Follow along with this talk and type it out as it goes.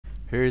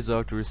Here is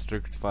how to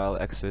restrict file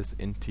access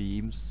in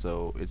Teams.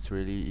 So it's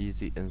really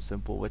easy and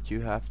simple. What you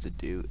have to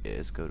do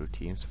is go to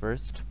Teams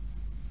first.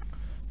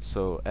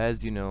 So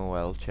as you know,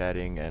 while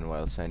chatting and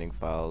while sending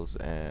files,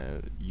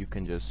 you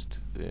can just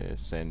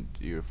send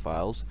your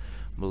files.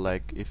 But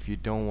like if you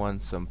don't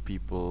want some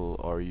people,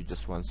 or you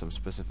just want some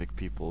specific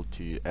people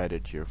to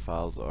edit your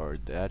files or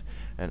that,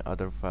 and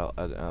other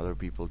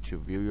people to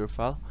view your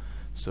file.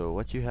 So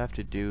what you have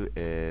to do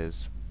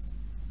is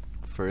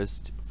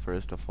first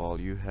of all,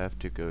 you have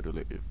to go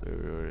to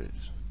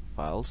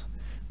files.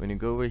 When you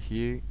go over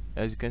here,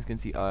 as you can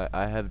see,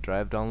 I have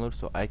drive download,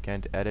 so I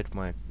can't edit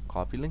my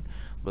copy link.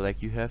 But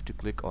like, you have to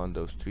click on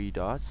those three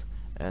dots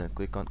and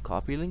click on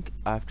copy link.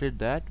 After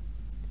that,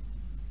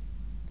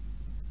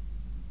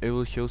 it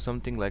will show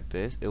something like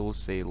this. It will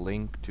say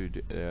link to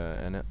the,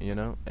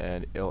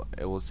 and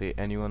it will say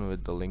anyone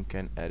with the link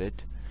can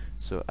edit.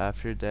 So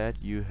after that,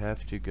 you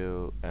have to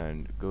go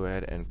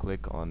ahead and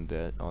click on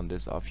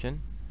this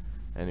option,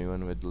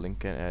 anyone with the link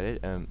can edit,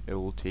 and it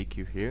will take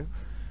you here.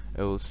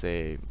 It will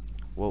say,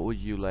 what would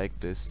you like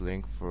this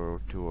link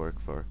to work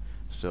for?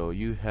 So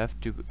you have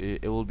to,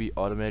 it will be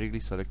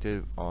automatically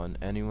selected on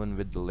anyone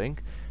with the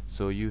link.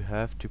 So you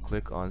have to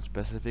click on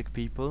specific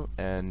people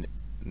and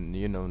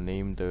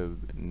name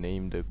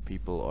the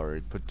people or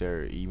put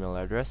their email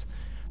address.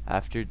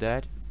 After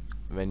that,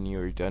 when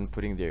you're done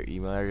putting their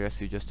email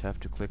address, you just have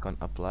to click on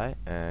apply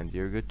and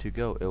you're good to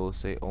go. It will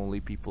say only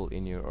people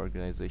in your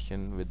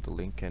organization with the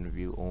link can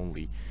view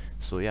only.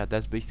 So yeah,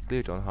 that's basically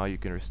it on how you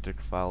can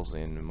restrict files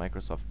in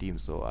Microsoft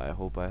Teams. So I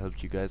hope I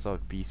helped you guys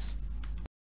out. Peace.